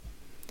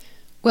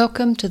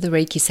Welcome to the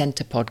Reiki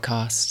Centre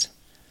podcast.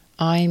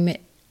 I'm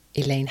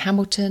Elaine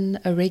Hamilton,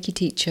 a Reiki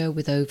teacher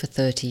with over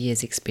 30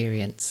 years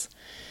experience.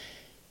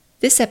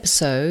 This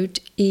episode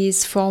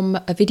is from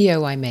a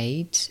video I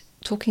made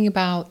talking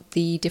about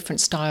the different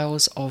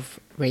styles of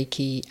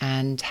Reiki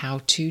and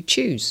how to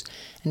choose.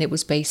 And it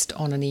was based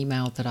on an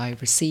email that I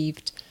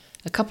received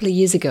a couple of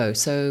years ago.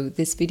 So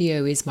this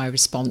video is my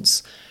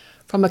response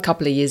from a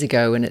couple of years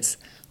ago, and it's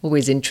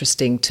always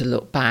interesting to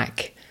look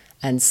back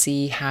and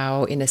see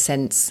how, in a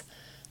sense,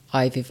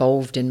 I've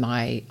evolved in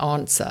my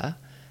answer,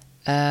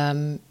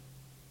 but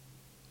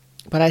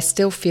I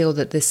still feel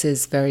that this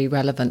is very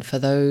relevant for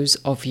those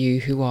of you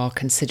who are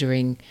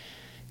considering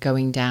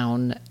going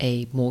down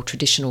a more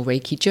traditional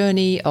Reiki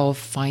journey of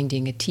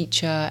finding a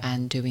teacher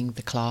and doing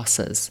the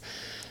classes.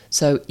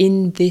 So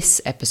in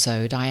this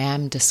episode, I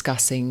am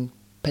discussing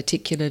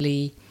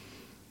particularly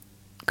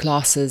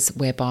classes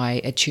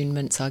whereby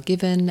attunements are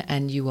given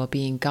and you are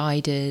being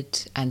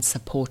guided and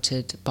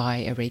supported by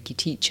a Reiki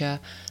teacher,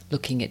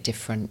 looking at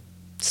different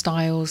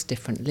styles,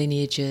 different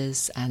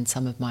lineages, and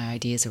some of my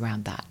ideas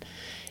around that.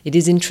 It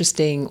is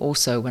interesting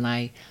also when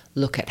I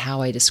look at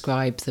how I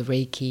describe the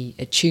Reiki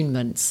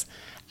attunements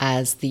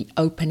as the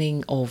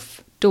opening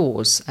of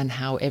doors and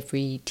how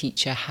every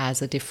teacher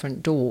has a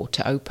different door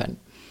to open.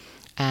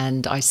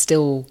 And I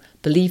still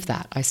believe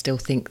that. I still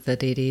think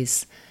that it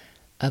is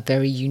a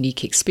very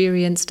unique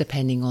experience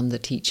depending on the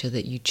teacher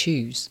that you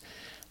choose.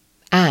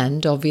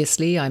 And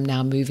obviously I'm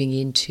now moving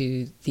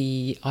into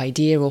the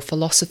idea or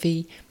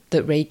philosophy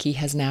that Reiki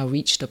has now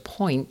reached a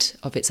point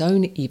of its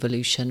own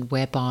evolution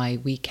whereby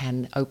we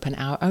can open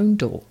our own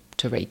door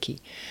to Reiki.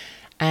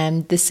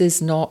 And this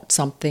is not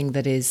something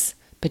that is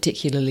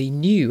particularly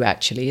new,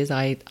 actually, as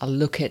I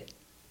look at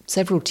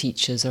several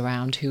teachers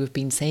around who have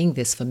been saying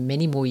this for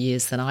many more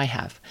years than I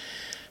have.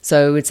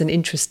 So it's an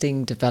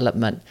interesting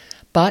development.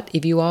 But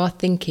if you are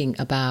thinking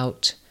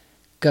about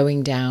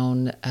going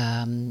down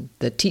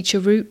the teacher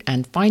route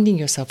and finding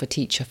yourself a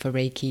teacher for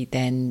Reiki,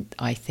 then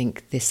I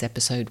think this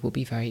episode will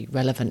be very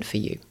relevant for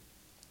you.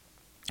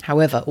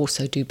 However,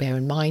 also do bear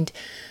in mind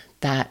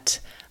that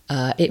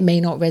it may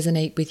not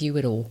resonate with you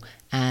at all,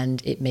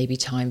 and it may be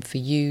time for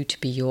you to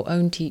be your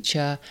own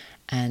teacher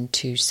and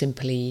to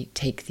simply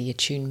take the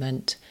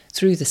attunement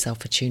through the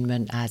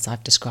self-attunement as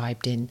I've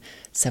described in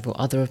several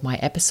other of my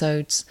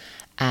episodes,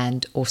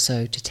 and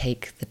also to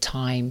take the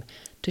time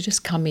to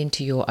just come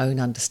into your own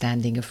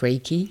understanding of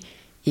Reiki.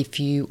 If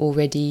you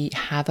already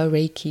have a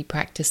Reiki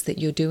practice that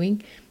you're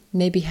doing,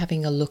 maybe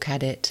having a look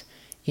at it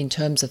in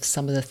terms of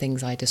some of the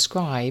things I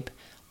describe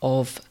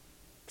of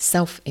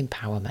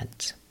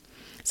self-empowerment.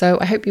 So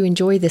I hope you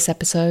enjoy this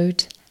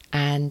episode.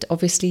 And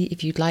obviously,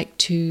 if you'd like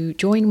to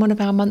join one of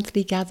our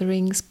monthly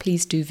gatherings,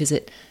 please do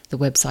visit the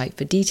website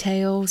for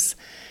details.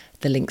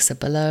 The links are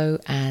below.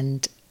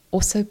 And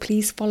also,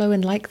 please follow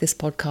and like this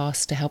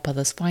podcast to help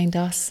others find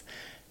us.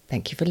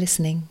 Thank you for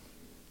listening.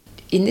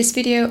 In this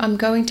video, I'm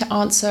going to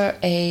answer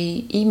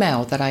an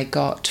email that I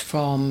got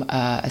from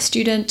a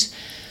student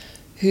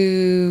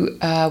who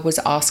was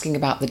asking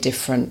about the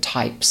different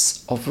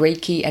types of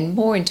Reiki and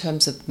more in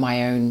terms of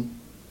my own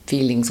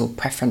feelings or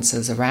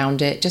preferences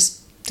around it, just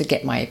to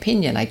get my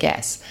opinion, I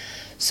guess.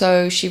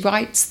 So she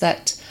writes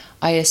that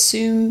I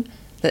assume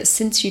that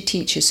since you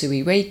teach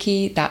Usui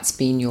Reiki, that's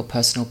been your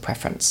personal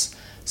preference.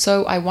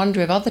 So I wonder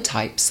if other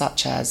types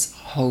such as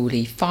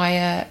Holy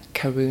Fire,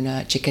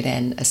 Karuna,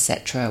 Jikiden,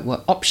 etc.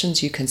 were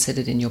options you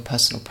considered in your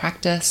personal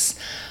practice.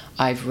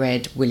 I've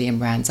read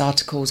William Rand's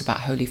articles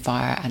about Holy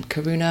Fire and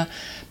Karuna,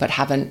 but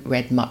haven't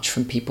read much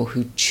from people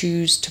who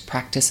choose to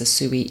practice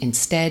Usui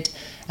instead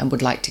and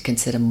would like to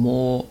consider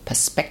more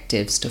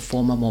perspectives to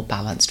form a more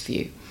balanced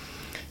view.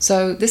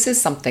 So this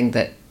is something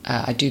that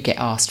I do get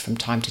asked from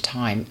time to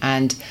time.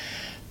 And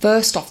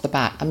first off the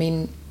bat, I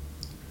mean,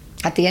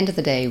 at the end of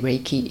the day,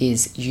 Reiki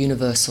is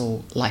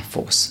universal life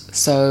force.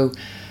 So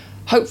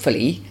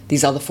hopefully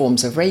these other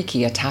forms of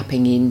Reiki are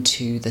tapping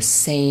into the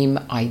same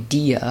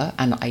idea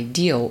and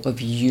ideal of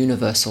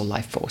universal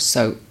life force.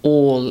 So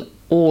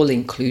all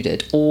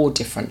included, all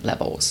different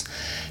levels.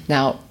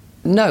 Now,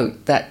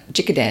 note that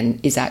Jikiden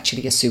is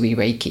actually Usui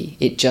Reiki.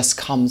 It just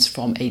comes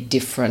from a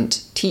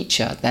different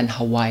teacher than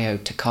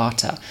Hawayo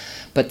Takata,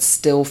 but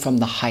still from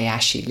the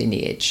Hayashi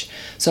lineage.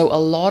 So a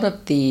lot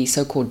of the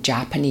so-called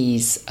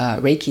Japanese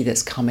Reiki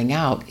that's coming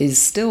out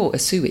is still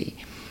Usui.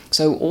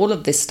 So all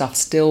of this stuff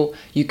still,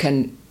 you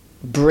can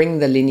bring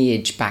the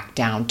lineage back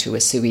down to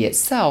Usui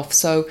itself.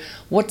 So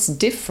what's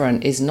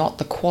different is not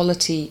the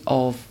quality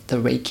of the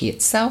Reiki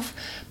itself,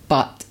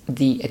 but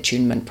the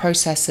attunement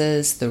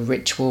processes, the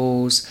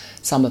rituals,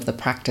 some of the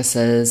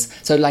practices.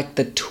 So like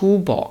the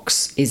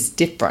toolbox is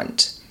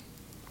different,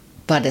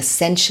 but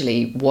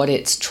essentially what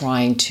it's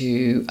trying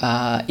to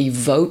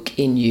evoke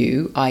in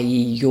you, i.e.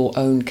 your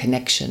own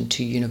connection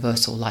to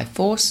universal life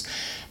force,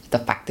 the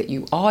fact that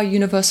you are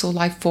universal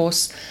life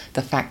force,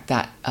 the fact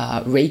that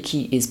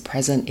Reiki is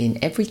present in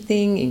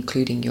everything,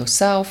 including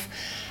yourself,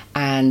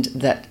 and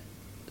that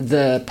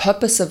the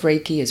purpose of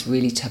Reiki is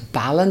really to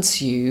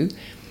balance you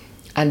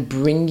and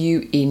bring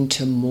you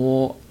into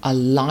more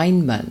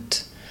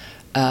alignment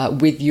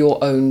with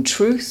your own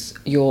truth,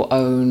 your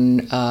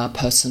own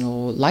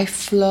personal life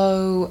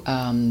flow,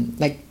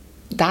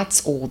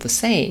 that's all the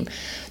same.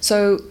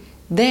 So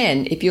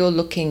then if you're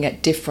looking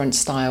at different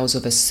styles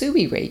of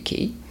Asui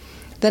Reiki,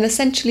 then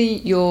essentially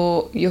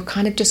you're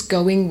kind of just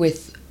going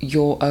with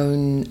your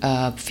own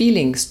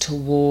feelings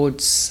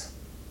towards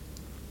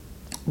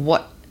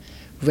what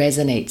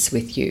resonates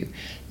with you.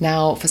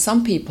 Now, for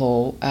some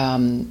people,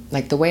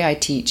 like the way I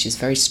teach is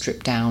very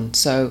stripped down.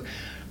 So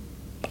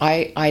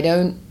I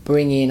don't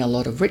bring in a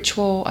lot of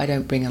ritual. I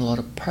don't bring in a lot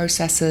of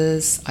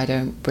processes. I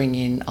don't bring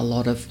in a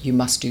lot of you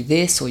must do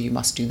this or you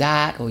must do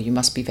that or you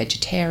must be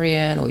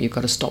vegetarian or you've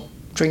got to stop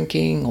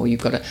drinking or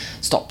you've got to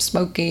stop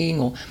smoking.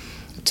 Or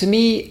to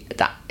me,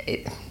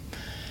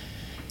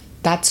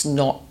 that's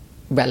not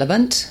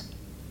relevant.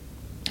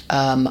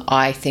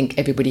 I think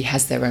everybody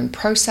has their own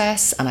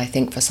process, and I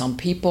think for some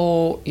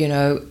people,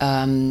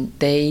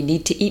 they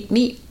need to eat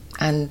meat,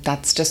 and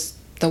that's just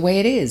the way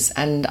it is.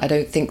 And I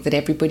don't think that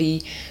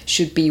everybody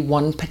should be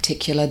one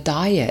particular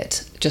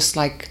diet, just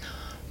like,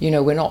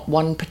 we're not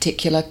one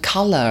particular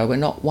color, we're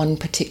not one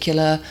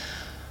particular,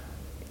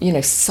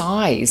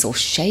 size or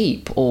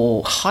shape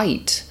or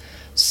height.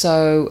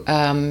 So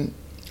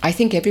I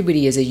think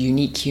everybody is a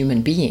unique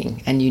human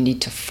being, and you need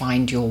to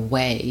find your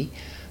way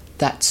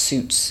that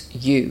suits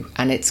you,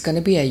 and it's going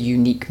to be a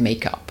unique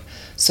makeup.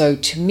 So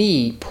to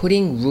me,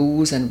 putting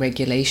rules and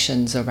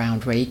regulations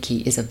around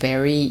Reiki is a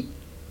very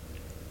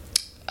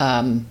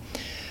kind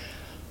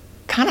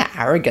of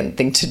arrogant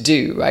thing to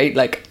do, right?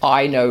 Like,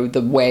 I know the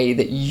way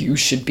that you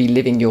should be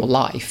living your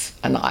life,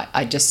 and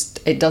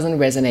it doesn't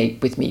resonate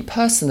with me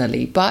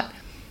personally, but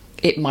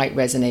it might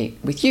resonate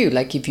with you.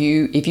 Like if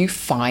you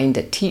find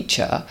a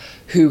teacher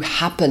who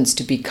happens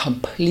to be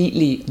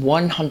completely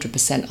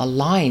 100%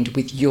 aligned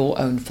with your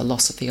own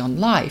philosophy on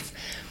life,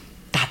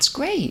 that's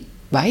great,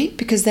 right?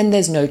 Because then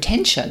there's no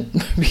tension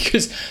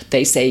because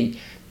they say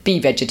be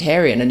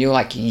vegetarian and you're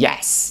like,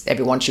 yes,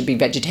 everyone should be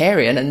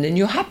vegetarian, and then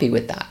you're happy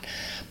with that.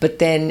 But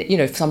then,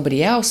 if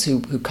somebody else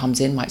who comes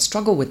in might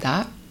struggle with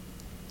that,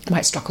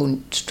 might struggle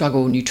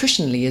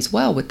nutritionally as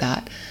well with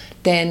that,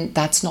 then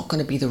that's not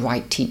going to be the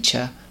right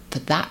teacher for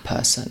that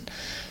person.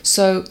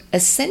 So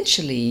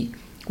essentially,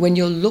 when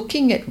you're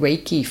looking at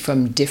Reiki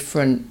from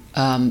different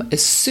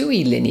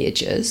Asui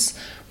lineages,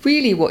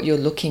 really what you're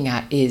looking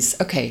at is,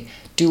 okay,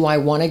 do I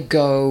want to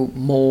go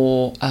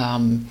more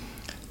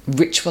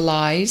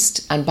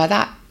ritualized? And by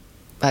that,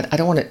 I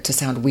don't want it to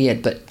sound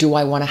weird, but do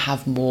I want to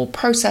have more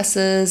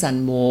processes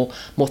and more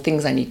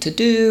things I need to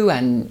do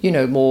and,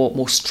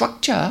 more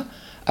structure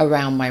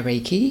around my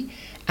Reiki?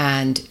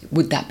 And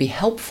would that be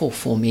helpful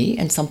for me?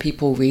 And some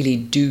people really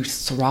do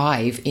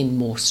thrive in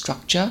more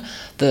structure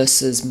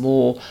versus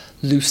more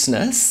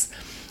looseness.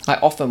 I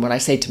often, when I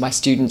say to my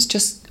students,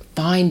 just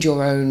find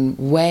your own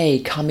way,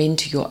 come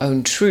into your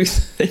own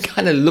truth, they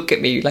kind of look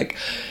at me like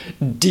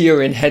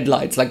deer in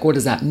headlights, like, what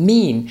does that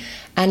mean?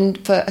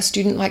 And for a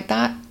student like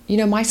that,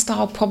 my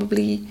style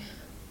probably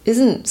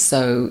isn't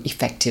so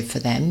effective for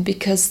them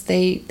because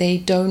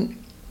they don't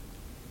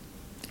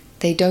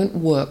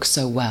work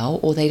so well,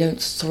 or they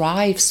don't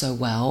thrive so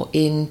well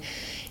in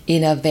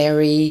a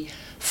very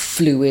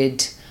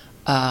fluid,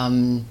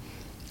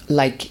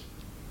 like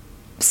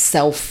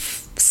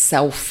self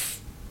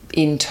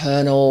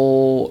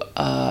internal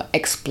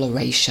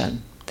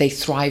exploration. They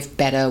thrive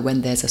better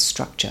when there's a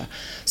structure.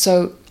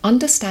 So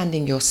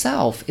understanding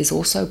yourself is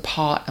also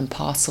part and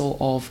parcel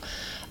of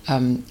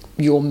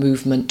your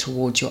movement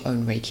towards your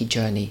own Reiki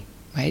journey,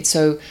 right?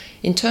 So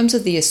in terms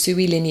of the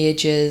Asui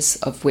lineages,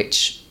 of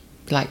which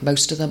like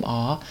most of them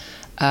are,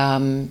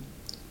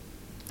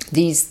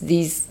 this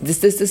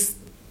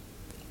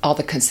are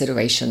the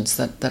considerations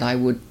that I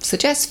would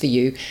suggest for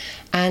you.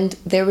 And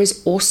there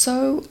is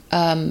also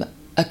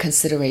a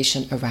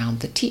consideration around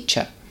the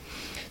teacher.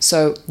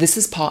 So this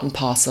is part and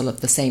parcel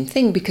of the same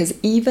thing, because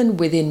even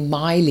within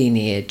my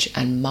lineage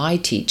and my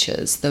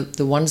teachers,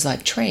 the ones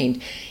I've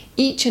trained,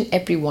 each and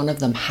every one of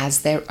them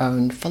has their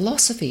own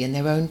philosophy and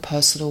their own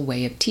personal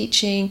way of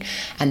teaching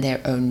and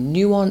their own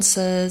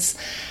nuances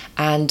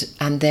and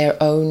their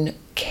own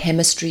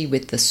chemistry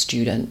with the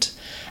student.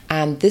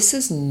 And this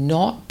is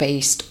not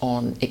based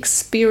on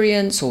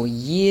experience or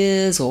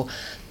years or,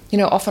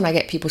 often I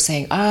get people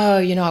saying, oh,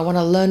 I want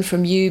to learn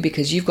from you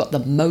because you've got the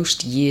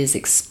most years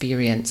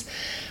experience.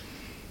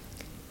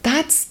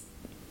 That's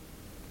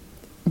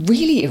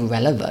really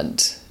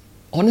irrelevant,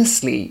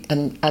 honestly.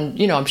 And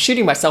I'm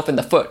shooting myself in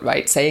the foot,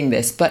 right, saying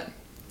this, but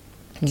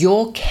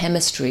your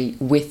chemistry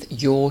with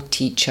your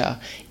teacher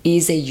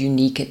is a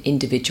unique and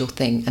individual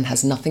thing and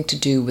has nothing to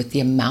do with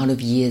the amount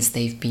of years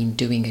they've been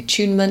doing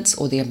attunements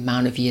or the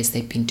amount of years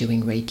they've been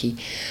doing Reiki.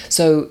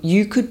 So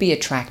you could be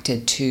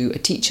attracted to a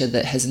teacher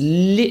that has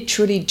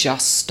literally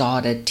just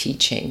started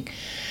teaching,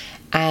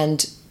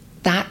 and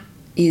that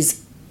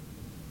is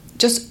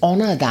just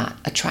honor that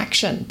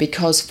attraction,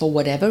 because for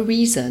whatever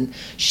reason,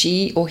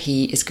 she or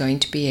he is going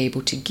to be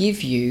able to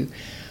give you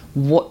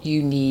what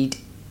you need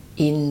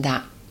in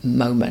that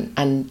moment.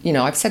 And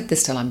I've said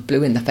this till I'm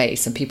blue in the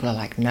face and people are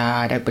like, no,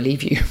 I don't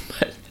believe you.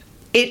 But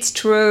It's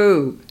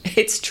true.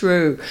 It's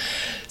true.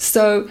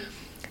 So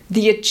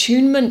the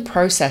attunement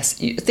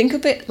process, you think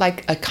of it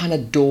like a kind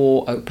of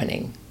door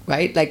opening,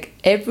 right? Like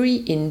every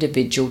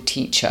individual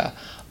teacher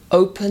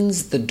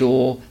opens the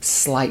door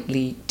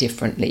slightly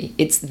differently.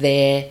 It's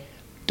their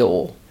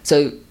door.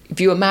 So if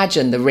you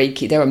imagine the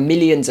Reiki, there are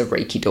millions of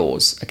Reiki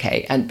doors,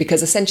 okay? And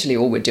because essentially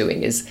all we're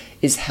doing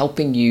is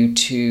helping you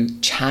to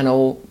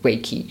channel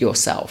Reiki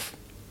yourself.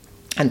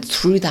 And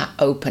through that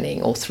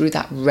opening or through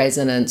that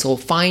resonance or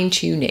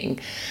fine-tuning,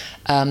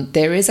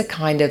 there's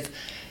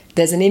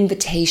an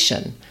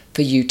invitation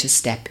for you to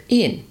step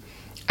in.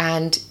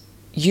 And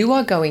you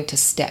are going to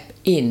step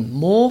in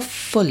more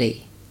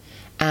fully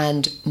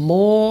and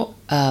more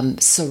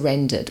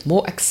surrendered,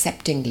 more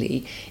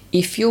acceptingly,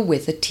 if you're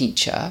with a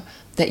teacher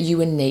that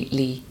you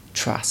innately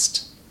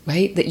trust,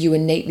 right? That you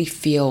innately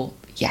feel,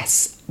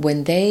 yes,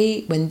 when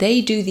they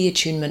do the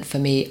attunement for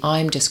me,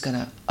 I'm just going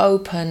to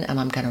open and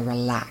I'm going to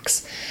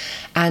relax.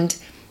 And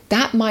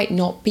that might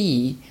not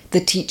be the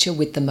teacher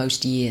with the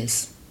most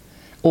years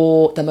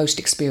or the most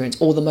experience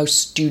or the most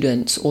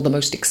students or the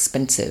most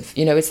expensive.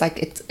 You know, it's like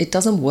it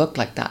doesn't work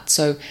like that.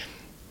 So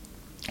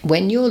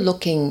when you're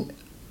looking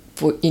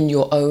for in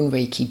your own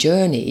Reiki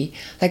journey,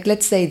 like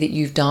let's say that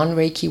you've done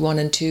Reiki 1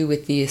 and 2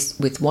 with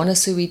one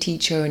Asui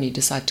teacher and you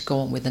decide to go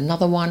on with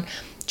another one,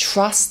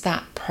 trust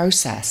that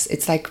process.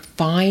 It's like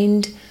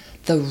find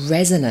the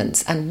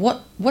resonance, and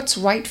what's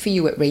right for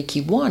you at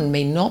Reiki 1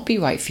 may not be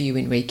right for you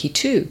in Reiki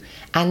 2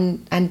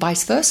 and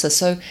vice versa.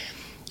 So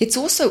it's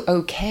also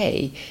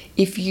okay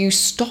if you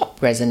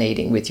stop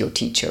resonating with your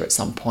teacher at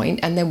some point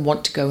and then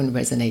want to go and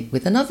resonate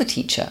with another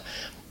teacher,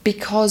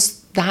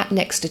 because that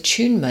next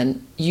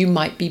attunement, you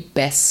might be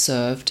best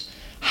served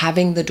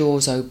having the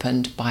doors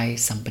opened by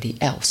somebody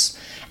else.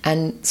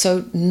 And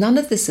so none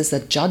of this is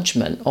a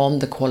judgment on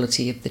the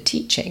quality of the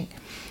teaching.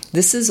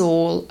 This is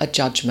all a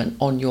judgment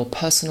on your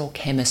personal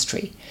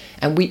chemistry.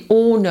 And we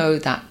all know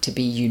that to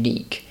be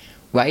unique,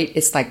 right?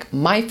 It's like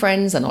my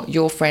friends are not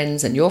your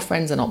friends and your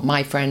friends are not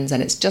my friends.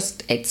 And it's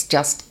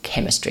just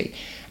chemistry.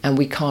 And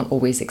we can't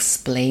always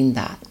explain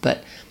that.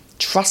 But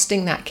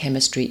trusting that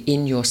chemistry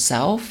in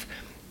yourself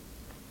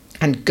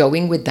and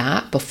going with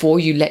that before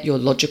you let your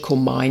logical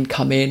mind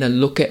come in and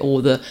look at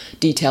all the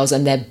details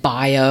and their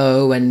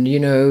bio and, you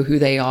know, who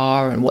they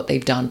are and what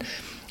they've done.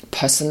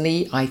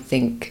 Personally, I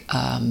think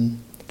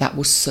that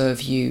will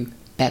serve you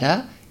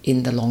better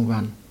in the long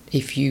run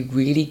if you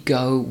really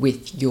go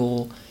with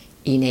your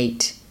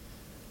innate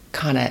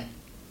kind of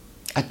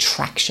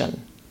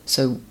attraction.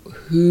 So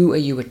who are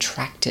you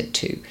attracted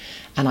to?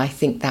 And I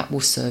think that will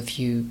serve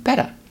you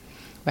better.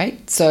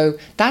 Right? So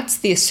that's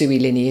the Asui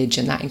lineage,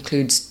 and that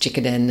includes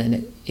Jikiden, and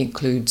it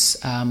includes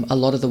a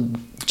lot of the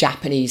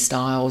Japanese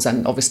styles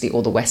and obviously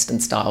all the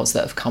Western styles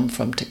that have come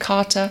from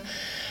Takata.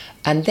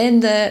 And then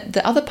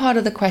the other part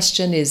of the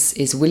question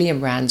is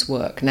William Rand's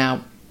work.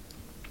 Now,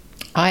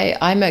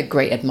 I'm a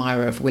great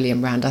admirer of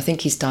William Rand. I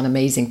think he's done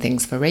amazing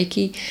things for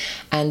Reiki.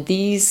 And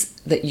these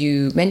that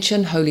you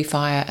mentioned, Holy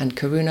Fire and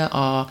Karuna,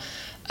 are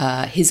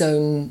his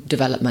own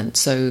development.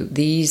 So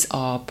these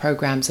are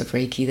programs of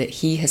Reiki that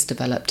he has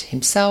developed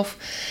himself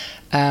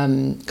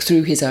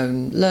through his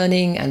own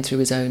learning and through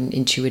his own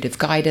intuitive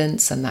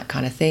guidance and that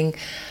kind of thing.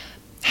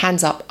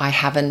 Hands up, I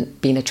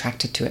haven't been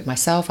attracted to it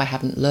myself. I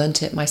haven't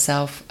learned it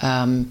myself.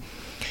 And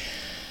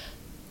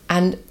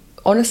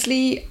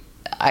honestly,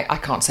 I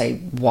can't say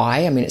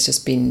why. I mean, it's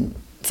just been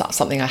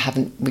something I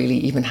haven't really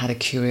even had a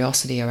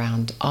curiosity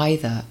around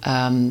either.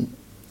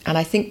 And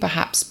I think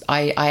perhaps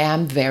I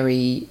am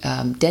very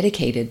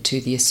dedicated to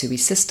the Asui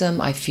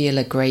system. I feel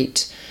a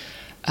great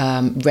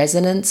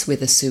resonance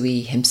with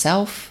Asui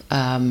himself.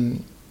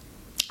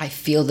 I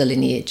feel the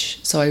lineage.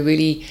 So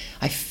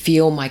I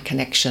feel my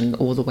connection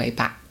all the way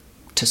back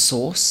to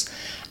source.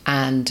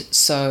 And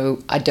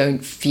so I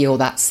don't feel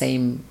that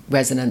same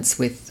resonance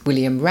with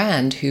William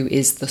Rand, who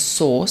is the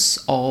source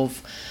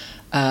of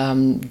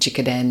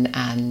Jikiden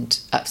and,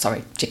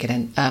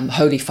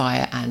 Holy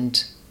Fire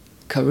and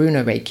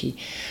Karuna Reiki.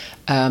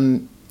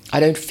 I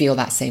don't feel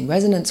that same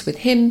resonance with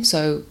him,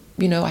 so,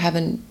 you know, I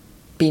haven't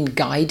been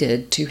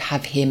guided to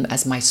have him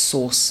as my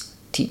source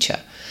teacher.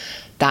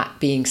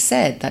 That being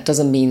said, that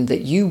doesn't mean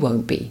that you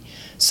won't be.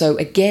 So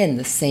again,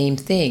 the same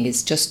thing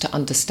is just to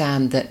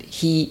understand that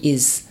he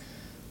is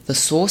the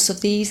source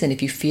of these, and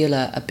if you feel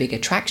a big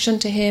attraction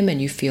to him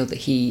and you feel that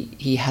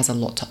he has a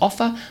lot to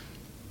offer,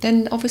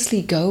 then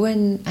obviously go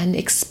and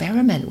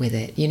experiment with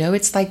it. You know,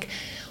 it's like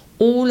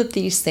all of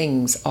these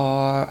things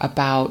are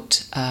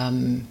about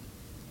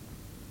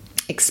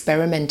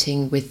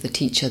experimenting with the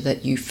teacher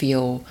that you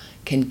feel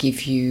can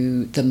give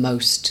you the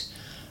most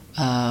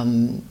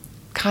kind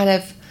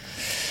of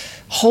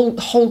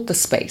hold the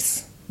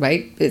space,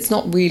 right? It's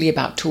not really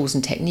about tools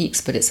and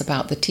techniques, but it's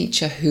about the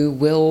teacher who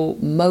will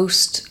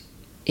most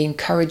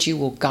encourage you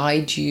or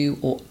guide you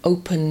or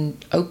open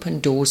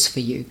doors for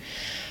you.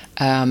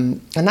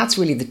 And that's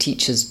really the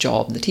teacher's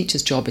job. The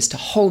teacher's job is to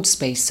hold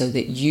space so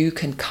that you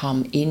can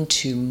come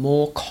into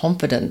more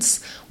confidence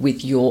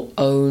with your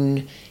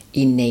own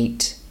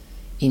innate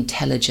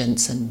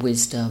intelligence and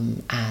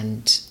wisdom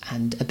and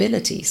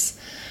abilities.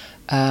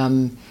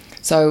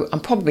 So I'm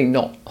probably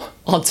not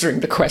answering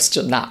the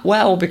question that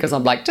well, because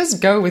I'm like,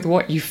 just go with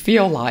what you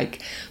feel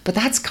like. But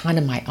that's kind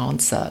of my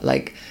answer.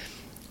 Like,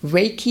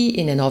 Reiki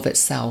in and of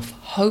itself,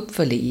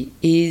 hopefully,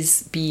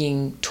 is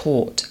being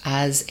taught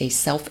as a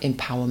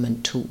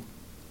self-empowerment tool.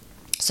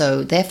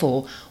 So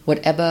therefore,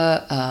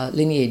 whatever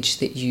lineage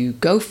that you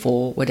go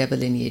for, whatever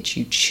lineage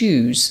you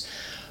choose,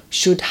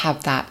 should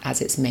have that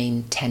as its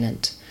main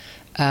tenet.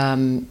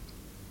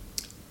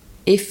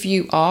 If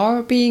you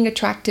are being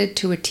attracted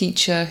to a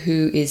teacher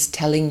who is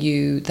telling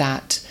you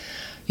that,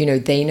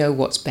 they know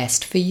what's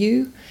best for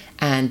you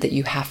and that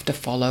you have to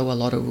follow a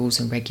lot of rules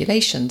and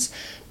regulations,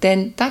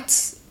 then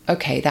that's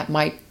okay. That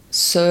might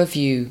serve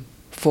you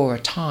for a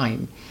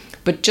time,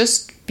 but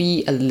just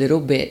be a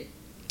little bit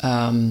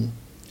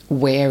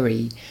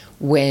wary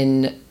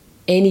when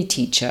any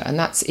teacher, and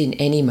that's in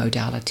any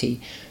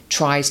modality,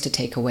 tries to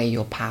take away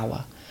your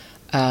power.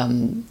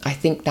 I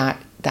think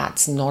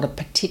that's not a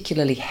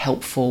particularly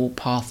helpful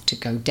path to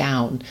go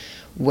down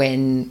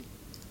when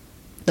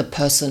the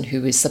person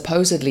who is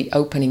supposedly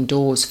opening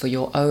doors for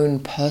your own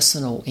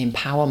personal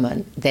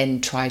empowerment then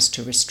tries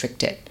to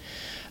restrict it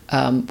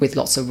with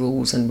lots of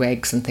rules and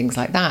regs and things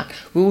like that.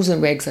 Rules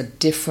and regs are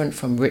different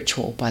from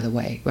ritual, by the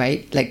way,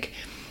 right? Like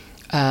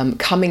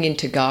coming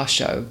into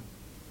Gasho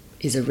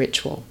is a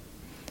ritual.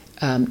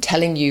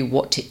 Telling you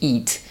what to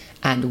eat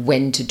and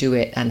when to do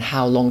it and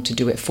how long to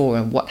do it for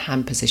and what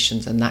hand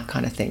positions and that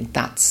kind of thing,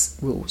 that's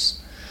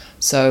rules.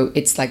 So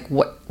it's like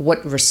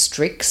what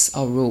restricts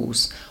are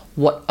rules.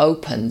 What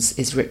opens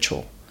is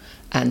ritual.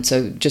 And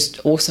so just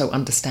also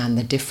understand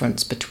the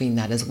difference between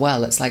that as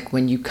well. It's like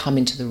when you come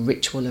into the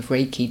ritual of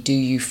Reiki, do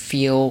you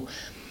feel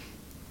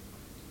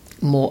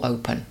more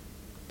open?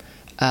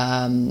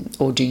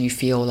 Or do you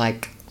feel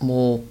like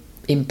more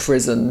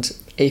imprisoned?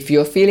 If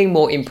you're feeling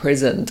more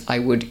imprisoned, I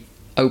would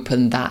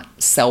open that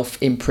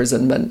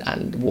self-imprisonment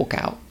and walk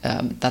out.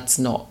 That's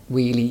not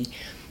really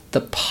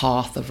the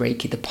path of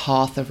Reiki. The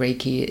path of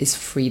Reiki is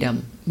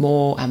freedom,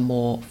 more and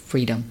more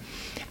freedom.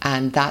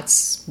 And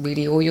that's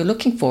really all you're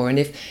looking for. And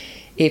if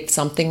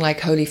something like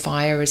holy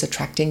fire is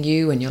attracting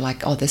you and you're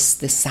like, oh, this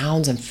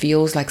sounds and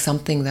feels like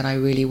something that I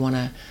really want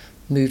to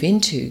move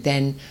into,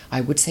 then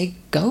I would say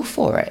go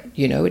for it.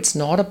 It's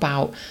not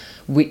about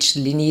which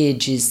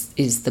lineage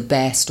is the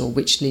best or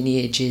which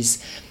lineage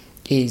is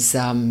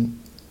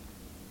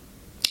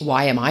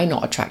why am I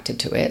not attracted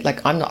to it?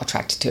 Like, I'm not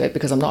attracted to it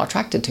because I'm not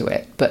attracted to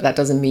it, but that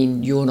doesn't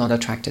mean you're not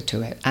attracted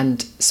to it.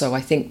 And so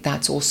I think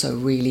that's also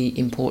really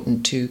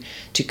important to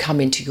come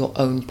into your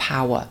own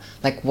power.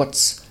 Like,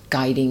 what's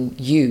guiding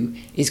you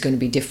is going to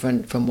be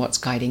different from what's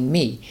guiding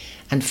me.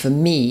 And for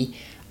me,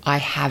 I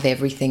have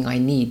everything I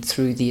need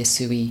through the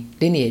Asui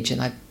lineage, and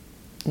I've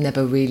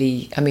never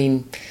really,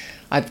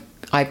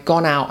 I've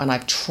gone out and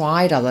I've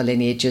tried other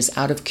lineages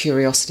out of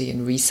curiosity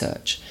and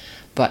research,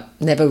 but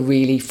never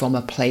really from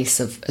a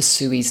place of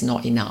Asui's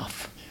not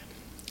enough.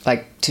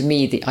 Like, to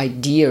me, the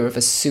idea of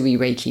Asui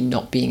Reiki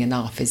not being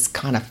enough is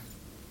kind of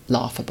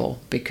laughable,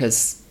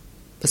 because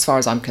as far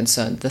as I'm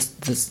concerned,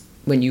 this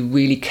when you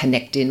really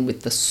connect in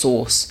with the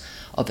source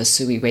of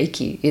Asui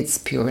Reiki, it's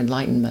pure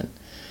enlightenment.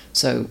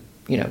 So,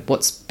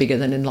 what's bigger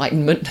than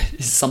enlightenment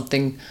is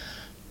something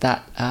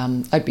that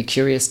I'd be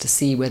curious to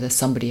see whether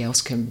somebody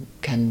else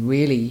can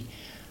really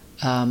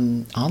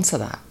answer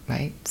that,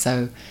 right?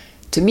 So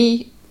to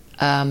me,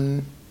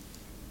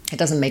 it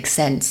doesn't make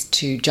sense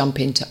to jump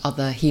into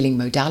other healing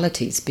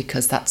modalities,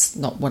 because that's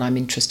not what I'm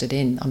interested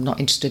in. I'm not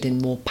interested in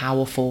more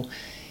powerful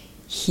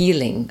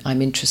healing.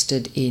 I'm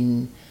interested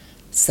in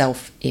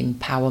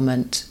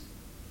self-empowerment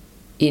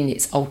in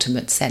its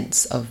ultimate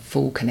sense of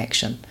full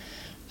connection.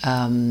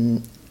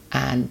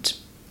 And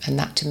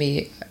that, to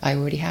me, I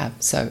already have.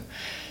 So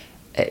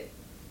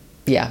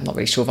I'm not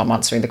really sure if I'm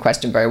answering the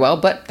question very well,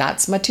 but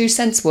that's my 2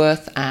 cents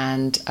worth.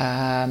 And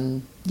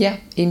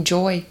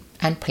enjoy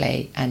and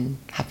play and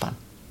have fun.